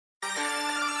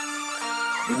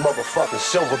You motherfucking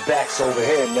silverbacks over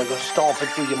here, nigga. Stomping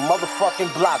through your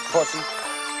motherfucking block, pussy.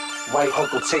 White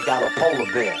uncle take out a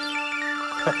polar bear.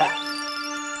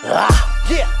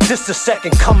 Yeah, this the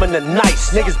second coming of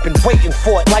nice. Niggas been waiting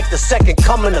for it like the second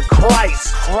coming of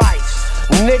Christ.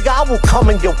 Nigga, I will come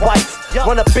in your wife.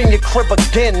 Run up in your crib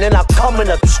again, then I come in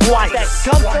her twice.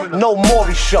 No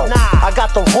Maury show, I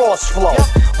got the Ross flow.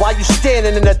 While you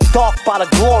standing in the dark by the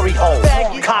glory hole.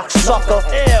 Cocksucker,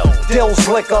 Dill's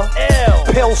liquor,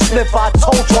 pill sniffer, I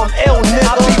told you I'm ill, nigga.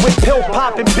 I be with pill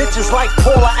popping bitches like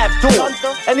Paula Abdul.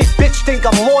 Any bitch think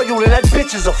I'm loyal, then that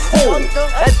bitch is a fool.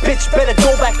 That bitch better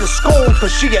go back to school,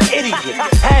 cause she an idiot.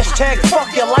 Hashtag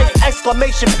fuck your life,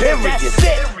 exclamation period.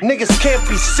 Niggas can't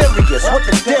be serious with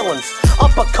the dealings.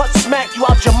 Uppercut smack you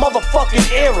out your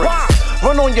motherfucking earrings.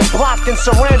 Run on your block and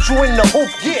surround you in the hoop.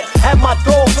 Have my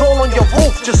dogs all on your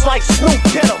roof just like Snoop.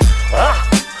 Get 'em.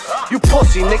 You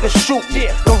pussy, nigga, shoot me.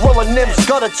 Gorilla Nems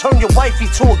gotta turn your wifey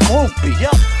to a groupie.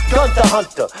 Gunter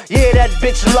Hunter, yeah, that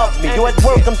bitch love me. You at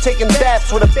work, I'm taking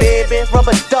baths with a baby,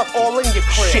 rubber duck all in your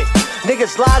crib. Shit,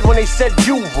 niggas lied when they said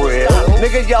you real.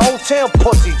 Nigga, your whole town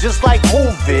pussy, just like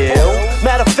Whoville.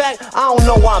 Matter of fact, I don't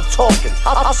know why I'm talking.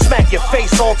 I'll smack your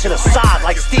face all to the side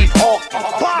like Steve Hawking.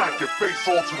 Smack your face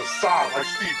all to the side like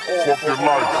Steve Hawking. Fuck your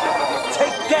life.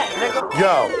 Take that, nigga.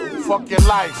 Yo, fuck your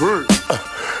life.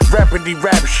 Rappity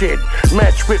rap shit,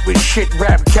 match wit with shit,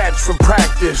 rap cats from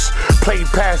practice. Play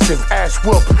passive, ass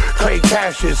whoop, clay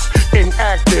cashes,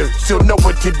 inactive, still know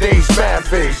what today's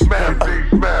math is.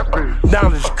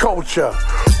 Knowledge culture,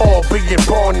 all being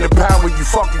born in the power, you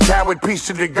fucking coward, peace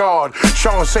to the God.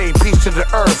 Sean say peace to the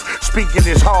earth, speaking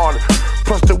is hard,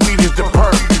 plus the weed is the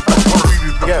perk.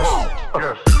 Yes.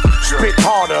 Spit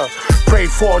harder, pray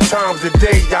 4 times a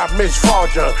day, I miss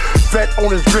Farger. Vet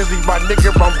on his grizzly, my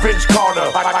nigga, I'm Vince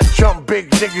Carter. I jump big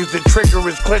niggas, the trigger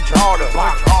is clinch harder.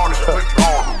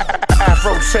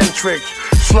 Afrocentric,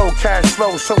 slow cash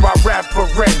flow, so I rap for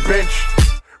rent, bitch.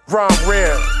 Rhyme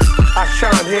rare, I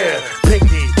shine here,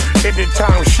 pinky, in the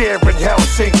town sharing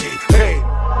Helsinki. Hey,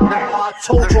 I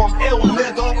told you I'm ill,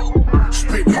 nigga.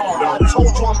 spit harder. I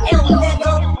told you I'm ill,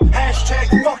 nigga. Hashtag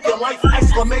fuck your life,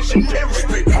 exclamation period.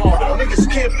 Spit harder. Niggas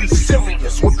can't be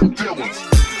serious with the dealings.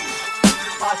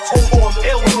 I told you I'm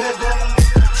ill, nigga.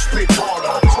 Spit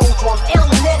harder. I told you I'm ill,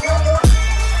 nigga.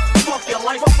 Fuck your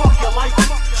life,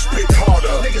 Spit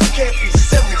harder. niggas can't be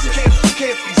serious,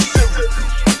 can't be serious.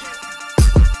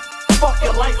 Fuck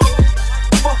your life,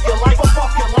 fuck your life.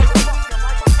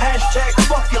 Hashtag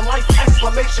fuck your life,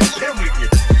 exclamation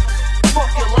period.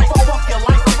 Fuck your life,